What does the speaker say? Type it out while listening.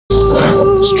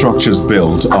Structures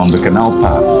built on the canal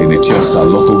path in Etiosa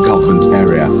local government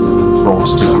area brought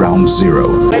to ground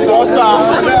zero.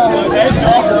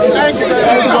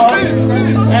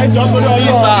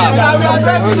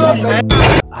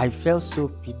 I felt so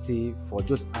pity for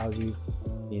those houses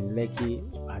in Lekki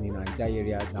and in Nigeria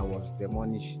area that was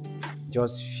demolished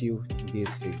just few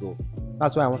days ago.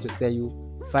 That's why I want to tell you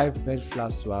 5 red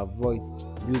flags to avoid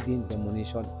building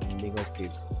demolition in Lagos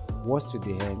State. Watch to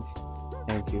the end.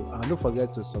 Thank you, and don't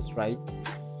forget to subscribe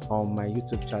on my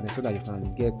YouTube channel so that you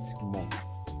can get more.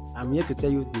 I'm here to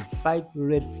tell you the 5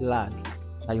 red flags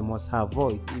that you must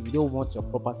avoid if you don't want your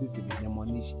property to be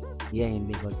demolished here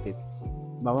in Lagos State.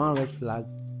 Number 1 red flag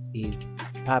is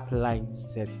pipeline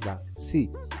setback. See,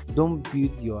 don't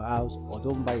build your house or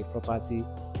don't buy a property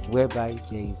whereby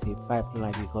there is a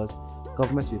pipeline, because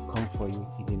government will come for you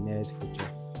in the nearest future.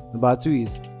 Number 2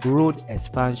 is road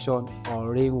expansion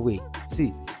or railway.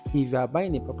 See, if you are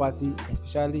buying a property,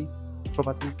 especially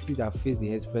property that face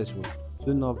the express road,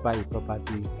 do not buy a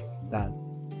property that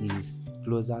is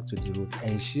closer to the road.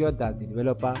 Ensure that the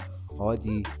developer or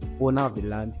the owner of the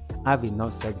land have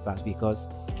enough setback, because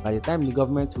by the time the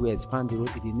government will expand the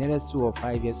road in the nearest 2 or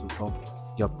 5 years to come,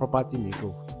 your property may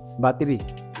go. Number 3,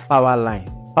 power line.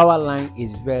 Power line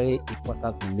is very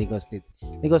important in Lagos State.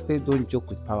 Lagos State don't joke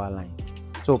with power line.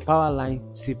 So power line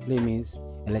simply means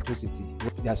electricity.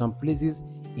 There are some places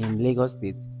in Lagos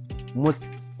State, most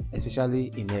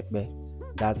especially in Epe,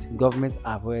 that government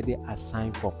have already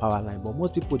assigned for power line, but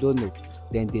most people don't know.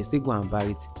 Then they still go and buy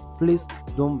it. Please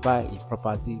don't buy a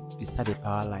property beside a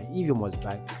power line. If you must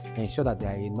buy, ensure that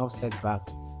there are enough setback,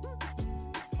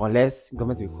 unless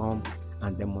government will come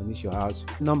and demolish your house.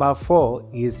 Number 4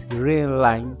 is rail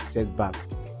line setback.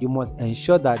 You must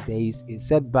ensure that there is a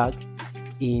setback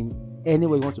in any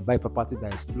way you want to buy property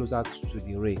that is closer to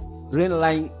the rail. Rail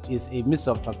line is a means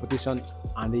of transportation,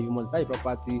 and if you must buy a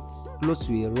property close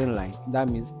to a rail line, that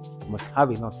means you must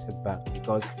have enough setback,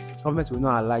 because government will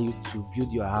not allow you to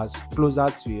build your house closer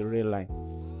to a rail line,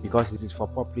 because this is for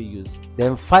public use.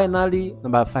 Then finally,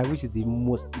 number 5, which is the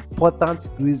most important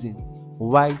reason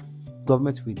why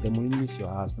government will demolish your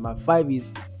house. Number 5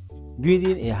 is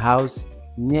building a house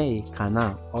near a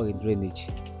canal or a drainage.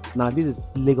 Now this is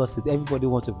Lagos State. Everybody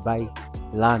wants to buy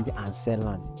land and sell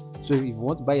land. So if you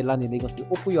want to buy a land in Lagos State,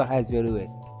 open your eyes very well,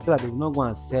 so that they will not go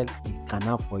and sell a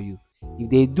canal for you. If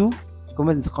they do,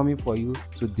 government is coming for you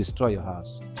to destroy your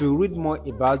house. To read more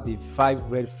about the 5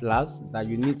 red flags that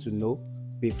you need to know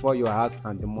before your house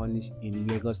can demolish in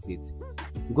Lagos State,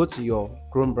 go to your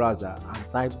Chrome browser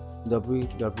and type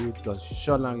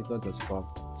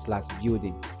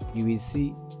www.shortlandreturn.com/building. You will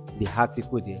see the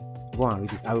article there. Go and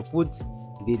read it. I will put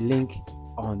the link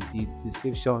on the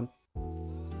description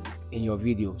in your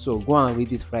video, so go and read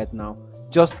this right now.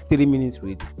 Just 3 minutes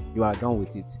read, you are done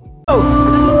with it. Oh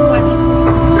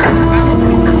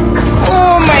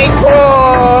my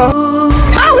god,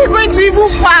 how are we going to even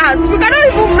pass? We cannot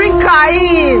even bring car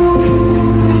in.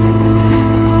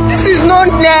 This is not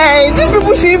nice. These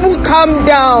people should even calm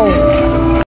down.